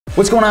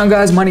What's going on,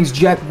 guys? My name's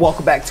Jack.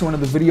 Welcome back to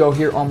another video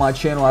here on my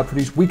channel. I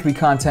produce weekly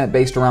content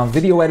based around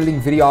video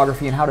editing,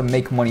 videography, and how to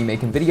make money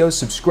making videos.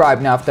 Subscribe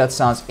now if that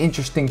sounds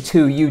interesting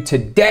to you.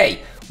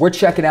 Today, we're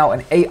checking out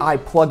an AI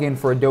plugin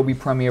for Adobe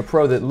Premiere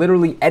Pro that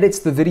literally edits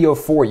the video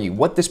for you.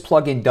 What this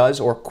plugin does,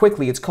 or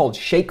quickly, it's called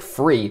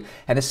ShakeFREE,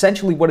 and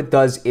essentially what it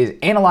does is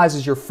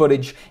analyzes your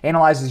footage,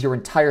 analyzes your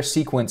entire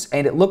sequence,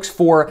 and it looks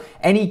for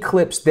any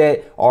clips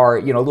that are,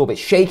 a little bit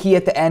shaky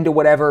at the end or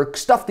whatever,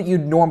 stuff that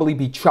you'd normally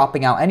be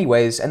chopping out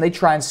anyways, and they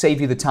try and save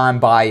you the time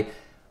by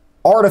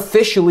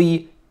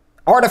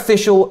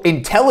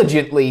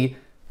intelligently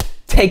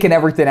taking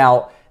everything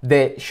out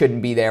that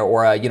shouldn't be there,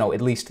 or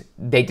at least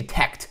they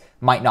detect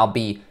might not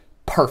be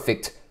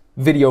perfect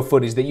video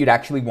footage that you'd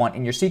actually want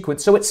in your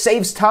sequence. So it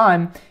saves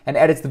time and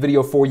edits the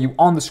video for you.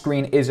 On the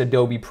screen is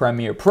Adobe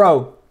Premiere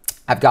Pro.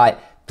 I've got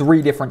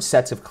 3 different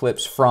sets of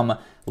clips from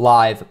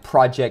live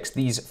projects.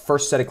 These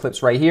first set of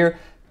clips right here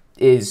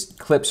is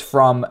clips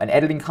from an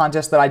editing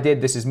contest that I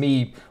did. This is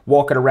me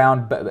walking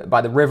around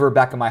by the river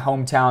back in my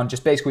hometown,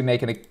 just basically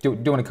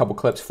doing a couple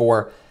clips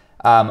for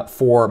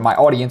my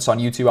audience on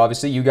YouTube,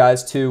 obviously, you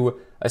guys to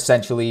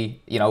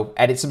essentially,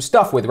 edit some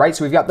stuff with, right?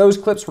 So we've got those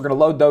clips. We're going to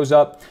load those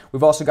up.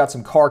 We've also got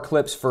some car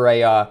clips for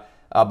a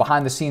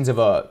behind the scenes of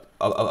a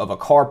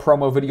car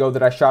promo video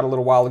that I shot a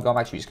little while ago. I'm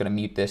actually just going to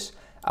mute this.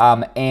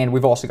 And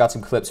we've also got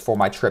some clips for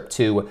my trip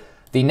to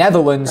the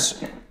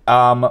Netherlands.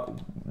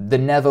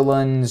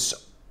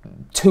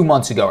 2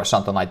 months ago or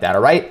something like that,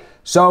 all right?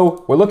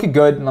 So we're looking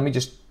good. Let me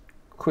just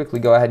quickly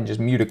go ahead and just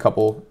mute a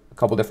couple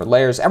different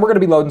layers, and we're going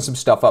to be loading some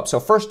stuff up. So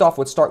first off,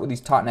 let's start with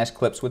these Totnes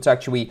clips. Let's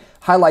actually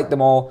highlight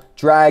them all,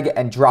 drag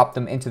and drop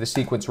them into the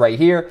sequence right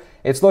here.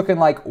 It's looking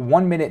like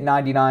 1 minute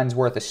 99's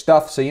worth of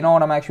stuff. So you know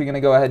what I'm actually going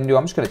to go ahead and do?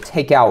 I'm just going to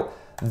take out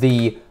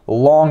the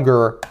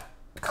longer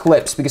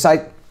clips because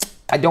I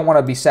don't want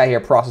to be sat here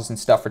processing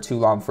stuff for too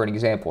long for an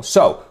example.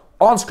 So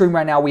on screen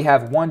right now, we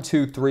have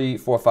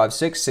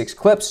 6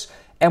 clips,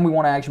 and we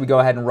want to actually go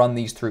ahead and run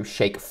these through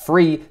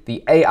ShakeFREE,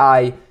 the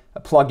AI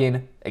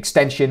plugin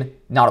extension,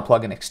 not a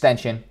plugin,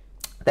 extension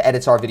that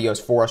edits our videos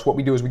for us. What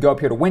we do is we go up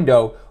here to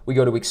Window, we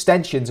go to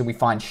Extensions, and we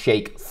find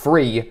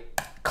ShakeFREE.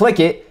 Click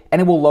it,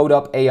 and it will load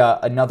up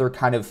another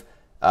kind of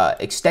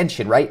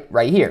extension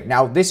right here.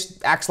 Now, this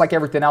acts like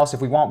everything else.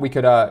 If we want, we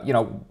could,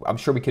 I'm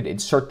sure we could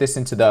insert this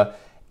into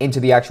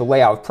the actual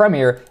layout of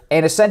Premiere,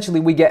 and essentially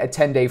we get a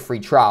 10-day free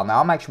trial. Now,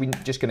 I'm actually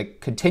just going to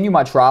continue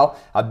my trial.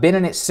 I've been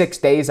in it 6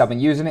 days. I've been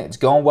using it. It's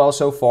going well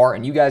so far,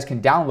 and you guys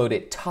can download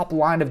it. Top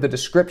line of the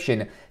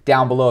description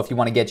down below if you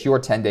want to get your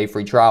 10-day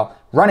free trial.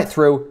 Run it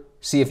through,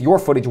 see if your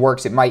footage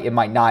works. It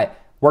might not.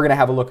 We're going to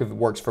have a look if it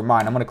works for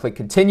mine. I'm going to click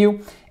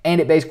continue, and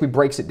it basically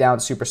breaks it down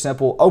super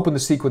simple. Open the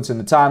sequence in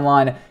the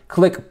timeline,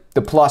 click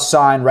the plus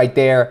sign right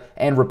there,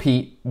 and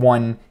repeat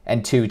 1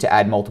 and 2 to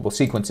add multiple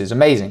sequences.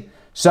 Amazing.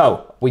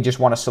 So we just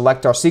want to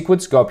select our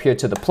sequence, go up here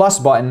to the plus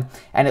button,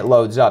 and it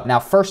loads up. Now,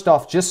 first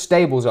off, just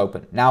Stable's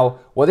open. Now,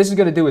 what this is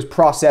going to do is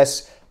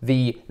process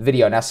the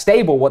video. Now,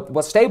 Stable,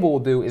 what Stable will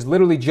do is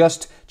literally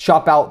just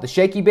chop out the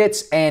shaky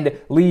bits and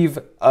leave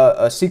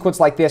a sequence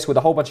like this with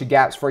a whole bunch of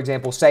gaps. For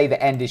example, say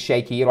the end is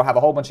shaky. It'll have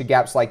a whole bunch of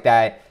gaps like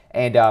that,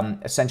 and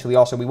essentially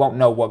also we won't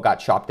know what got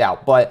chopped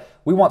out. But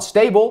we want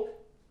Stable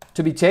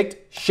to be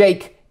ticked,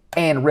 Shake,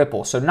 and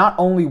Ripple. So not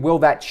only will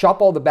that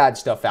chop all the bad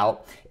stuff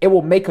out, it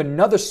will make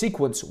another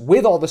sequence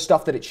with all the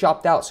stuff that it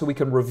chopped out so we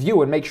can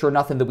review and make sure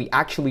nothing that we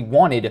actually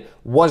wanted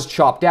was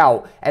chopped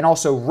out. And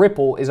also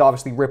Ripple is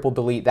obviously Ripple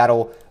Delete.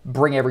 That'll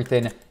bring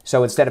everything.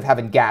 So instead of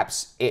having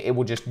gaps, it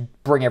will just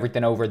bring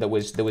everything over that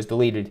was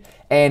deleted.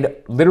 And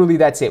literally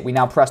that's it. We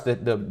now press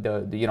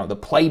the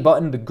play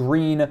button, the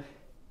green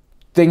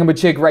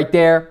thingamajig right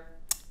there,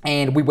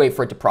 and we wait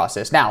for it to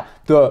process. Now,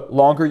 the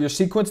longer your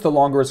sequence, the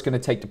longer it's going to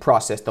take to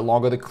process. The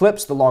longer the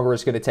clips, the longer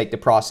it's going to take to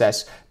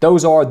process.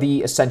 Those are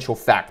the essential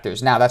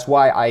factors. Now, that's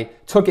why I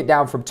took it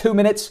down from 2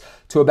 minutes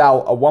to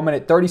about a 1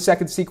 minute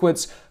 30-second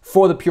sequence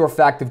for the pure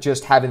fact of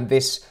just having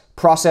this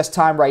process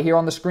time right here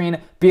on the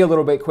screen be a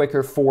little bit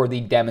quicker for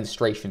the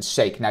demonstration's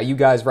sake. Now, you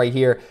guys right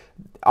here,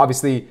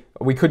 obviously,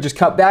 we could just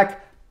cut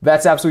back.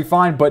 That's absolutely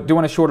fine, but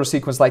doing a shorter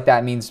sequence like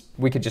that means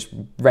we could just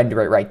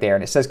render it right there.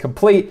 And it says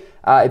complete,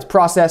 it's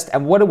processed,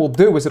 and what it will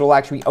do is it'll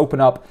actually open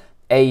up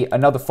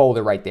another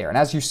folder right there. And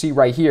as you see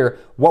right here,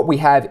 what we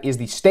have is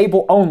the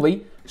Stable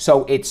only.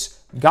 So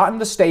it's gotten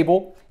the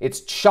Stable,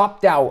 it's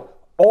chopped out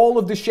all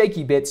of the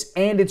shaky bits,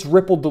 and it's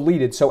Ripple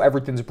deleted, so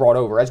everything's brought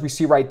over. As we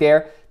see right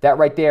there, that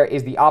right there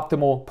is the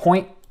optimal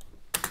point,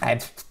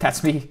 and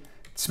that's me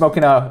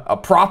smoking a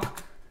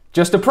prop.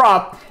 Just a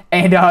prop,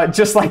 and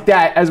just like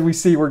that, as we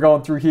see, we're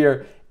going through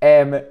here,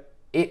 it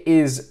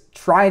is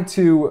trying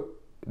to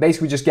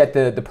basically just get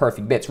the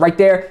perfect bits. Right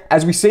there,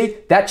 as we see,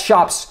 that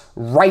chops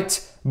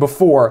right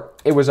before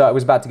it was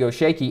about to go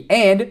shaky,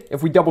 and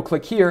if we double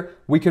click here,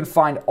 we can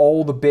find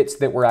all the bits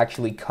that were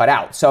actually cut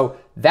out. So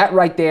that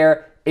right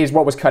there is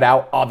what was cut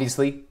out,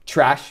 obviously,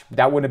 trash,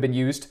 that wouldn't have been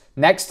used.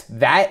 Next,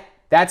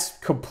 that's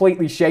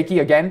completely shaky,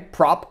 again,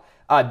 prop.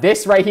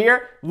 This right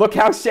here, look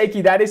how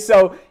shaky that is.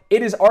 So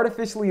it is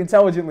artificially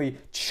intelligently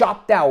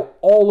chopped out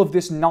all of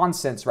this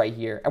nonsense right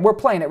here. And we're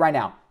playing it right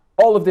now.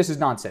 All of this is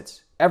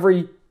nonsense.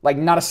 Like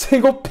not a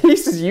single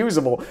piece is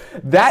usable.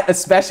 That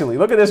especially.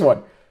 Look at this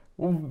one.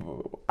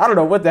 I don't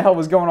know what the hell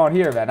was going on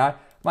here, man. I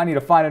might need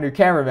to find a new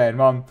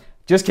cameraman.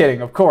 Just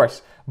kidding, of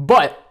course.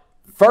 But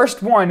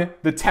first one,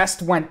 the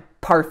test went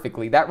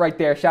perfectly. That right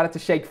there, shout out to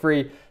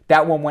ShakeFREE.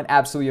 That one went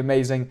absolutely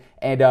amazing.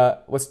 And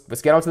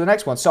let's get on to the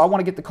next one. So I want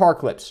to get the car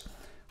clips.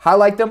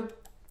 Highlight them,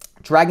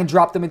 drag and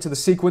drop them into the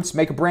sequence,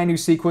 make a brand new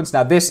sequence.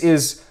 Now this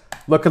is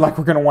looking like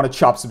we're going to want to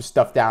chop some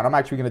stuff down. I'm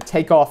actually going to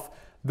take off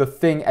the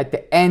thing at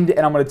the end, and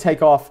I'm going to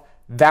take off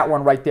that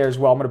one right there as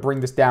well. I'm going to bring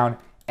this down,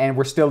 and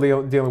we're still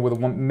dealing with a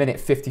 1 minute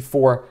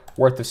 54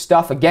 worth of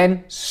stuff.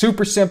 Again,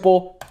 super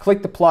simple.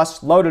 Click the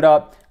plus, load it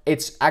up.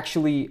 It's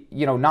actually,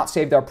 not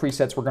saved our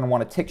presets. We're going to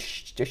want to tick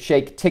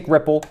shake, tick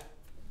ripple,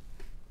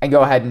 and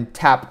go ahead and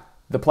tap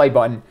the play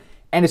button,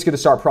 and it's going to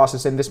start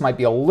processing. This might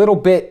be a little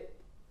bit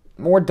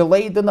more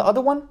delayed than the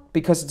other one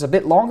because it's a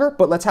bit longer,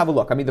 but let's have a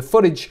look. I mean, the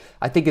footage,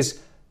 I think it's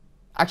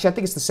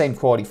the same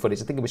quality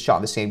footage. I think it was shot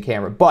on the same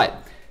camera.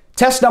 But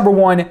test number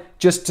one,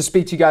 just to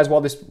speak to you guys while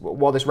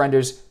this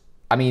renders,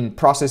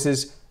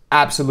 processes,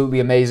 absolutely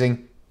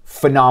amazing,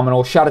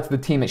 phenomenal. Shout out to the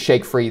team at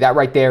ShakeFREE. That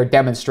right there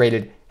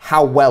demonstrated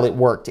how well it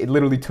worked. It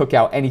literally took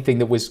out anything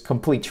that was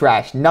complete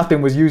trash.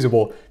 Nothing was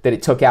usable that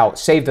it took out.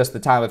 Saved us the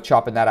time of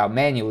chopping that out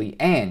manually.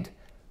 And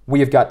we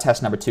have got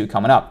test number 2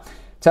 coming up.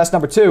 Test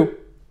number 2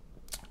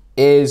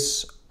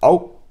 is,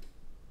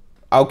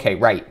 okay,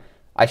 right.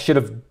 I should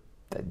have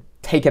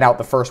taken out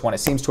the first one. It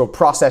seems to have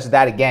processed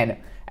that again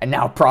and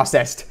now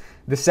processed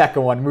the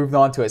second one, moved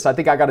on to it. So I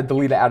think I got to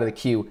delete it out of the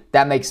queue.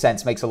 That makes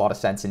sense, makes a lot of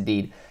sense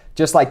indeed.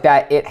 Just like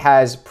that, it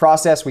has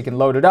processed. We can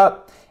load it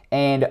up,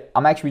 and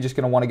I'm actually just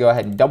going to want to go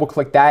ahead and double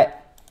click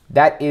that.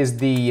 That is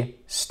the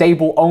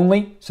stable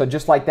only. So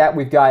just like that,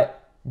 we've got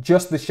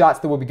just the shots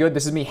that will be good.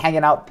 This is me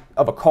hanging out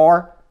of a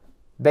car,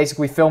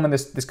 basically filming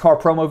this car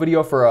promo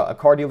video for a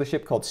car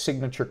dealership called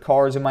Signature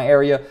Cars in my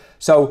area.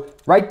 So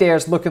right there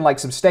is looking like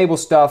some stable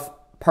stuff.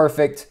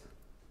 Perfect.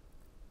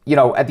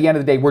 At the end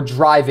of the day, we're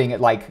driving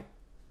at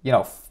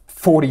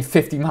 40,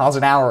 50 miles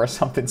an hour or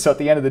something. So at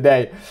the end of the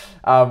day,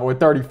 or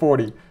 30,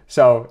 40.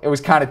 So it was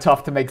kind of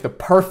tough to make the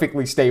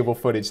perfectly stable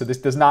footage. So this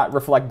does not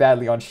reflect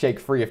badly on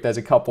ShakeFREE if there's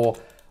a couple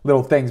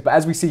little things. But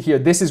as we see here,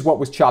 this is what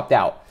was chopped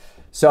out.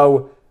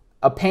 So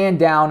a pan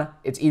down,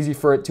 it's easy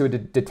for it to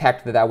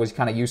detect that was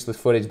kind of useless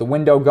footage. The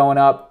window going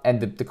up and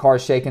the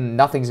car's shaking,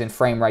 nothing's in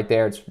frame right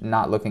there. It's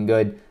not looking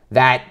good.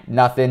 That,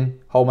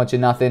 nothing, whole bunch of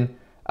nothing.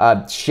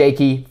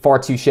 Shaky, far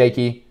too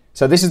shaky.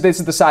 So this is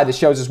the side that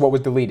shows us what was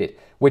deleted,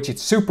 which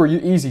it's super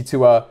easy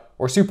to,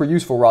 or super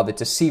useful rather,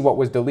 to see what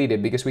was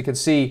deleted, because we can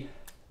see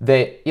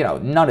that,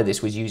 none of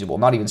this was usable,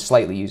 not even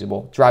slightly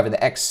usable. Driving the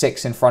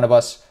X6 in front of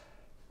us,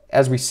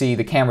 as we see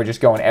the camera just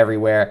going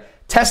everywhere.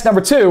 Test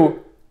number 2,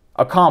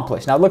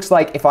 accomplished. Now it looks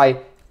like if I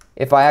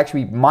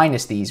actually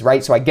minus these,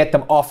 right, so I get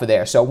them off of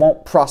there, so it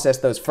won't process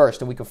those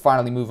first, and we can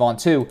finally move on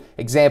to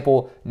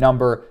example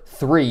number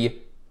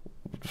 3.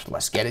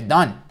 Let's get it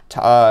done.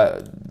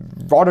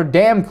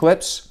 Rotterdam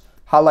clips,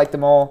 highlight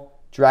them all,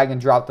 drag and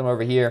drop them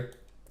over here,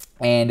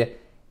 and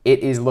it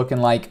is looking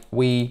like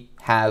we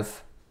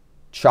have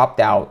chopped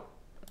out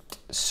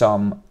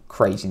some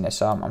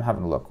craziness. I'm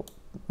having a look.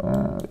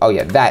 Oh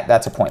yeah,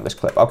 that's a pointless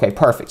clip. Okay,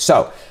 perfect.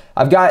 So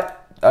I've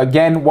got,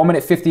 again, 1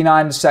 minute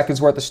 59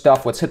 seconds worth of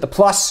stuff. Let's hit the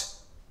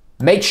plus.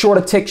 Make sure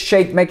to tick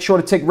shake, make sure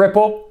to tick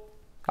ripple.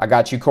 I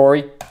got you,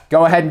 Corey.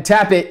 Go ahead and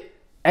tap it,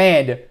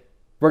 and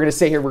we're gonna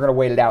stay here. We're gonna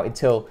wait it out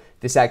until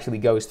this actually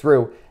goes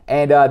through.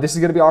 And this is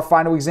going to be our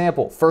final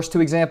example. First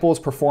 2 examples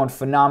performed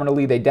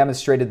phenomenally. They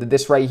demonstrated that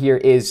this right here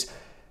is,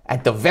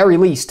 at the very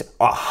least,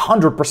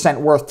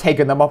 100% worth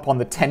taking them up on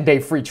the 10-day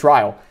free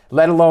trial,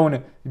 let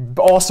alone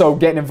also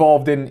getting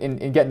involved in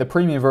getting the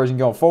premium version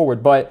going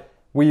forward. But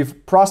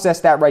we've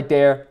processed that right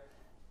there,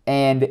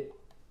 and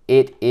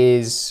it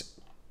is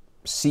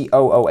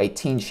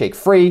C0018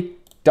 ShakeFREE.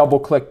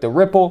 Double-click the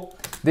ripple.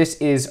 This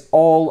is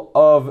all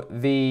of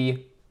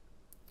the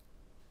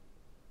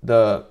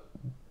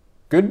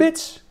good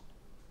bits.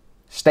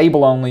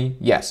 Stable only,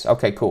 yes,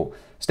 okay, cool.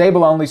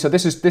 Stable only, so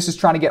this is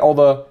trying to get all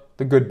the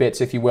good bits,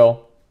 if you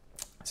will.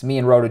 It's me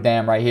and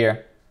Rotterdam right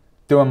here,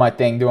 doing my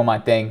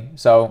thing.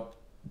 So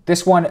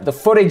this one, the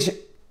footage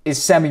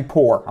is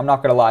semi-poor, I'm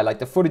not gonna lie. Like,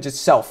 the footage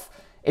itself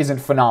isn't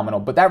phenomenal,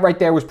 but that right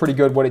there was pretty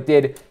good. What it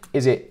did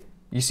is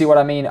you see what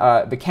I mean?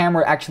 The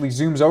camera actually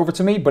zooms over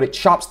to me, but it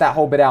chops that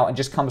whole bit out and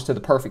just comes to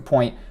the perfect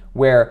point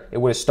where it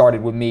would have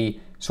started with me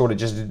sort of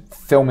just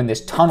filming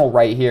this tunnel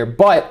right here.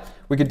 But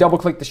we could double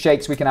click the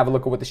shakes. We can have a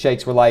look at what the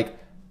shakes were like.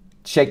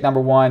 Shake number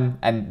 1,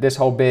 and this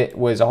whole bit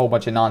was a whole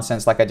bunch of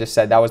nonsense. Like I just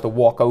said, that was the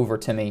walk over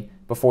to me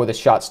before the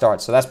shot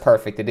starts. So that's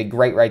perfect. It did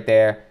great right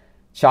there.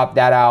 Chop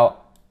that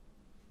out.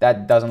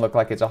 That doesn't look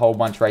like it's a whole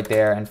bunch right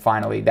there. And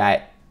finally,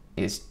 that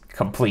is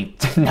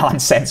complete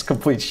nonsense,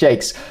 complete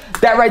shakes.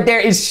 That right there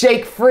is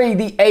ShakeFREE,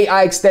 the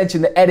AI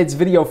extension that edits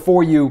video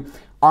for you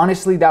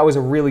Honestly, that was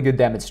a really good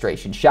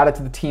demonstration. Shout out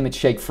to the team at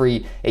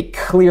ShakeFREE. It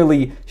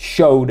clearly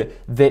showed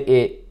that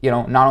it, you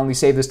know, not only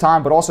saved us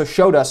time, but also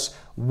showed us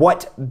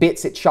what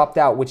bits it chopped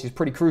out, which is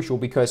pretty crucial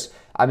because,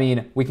 I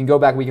mean, we can go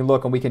back, we can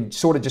look, and we can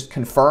sort of just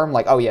confirm,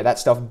 like, oh yeah, that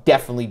stuff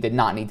definitely did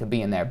not need to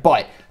be in there.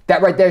 But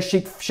that right there,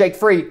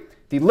 ShakeFREE,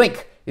 the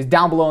link is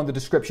down below in the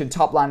description,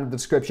 top line of the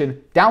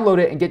description. Download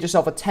it and get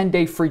yourself a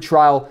 10-day free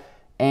trial.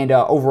 And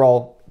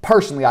overall,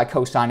 personally, I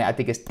co-sign it. I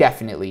think it's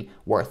definitely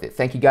worth it.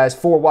 Thank you guys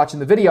for watching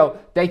the video.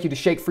 Thank you to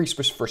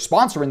ShakeFREE for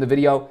sponsoring the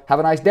video. Have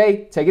a nice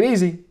day. Take it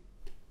easy.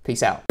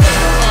 Peace out.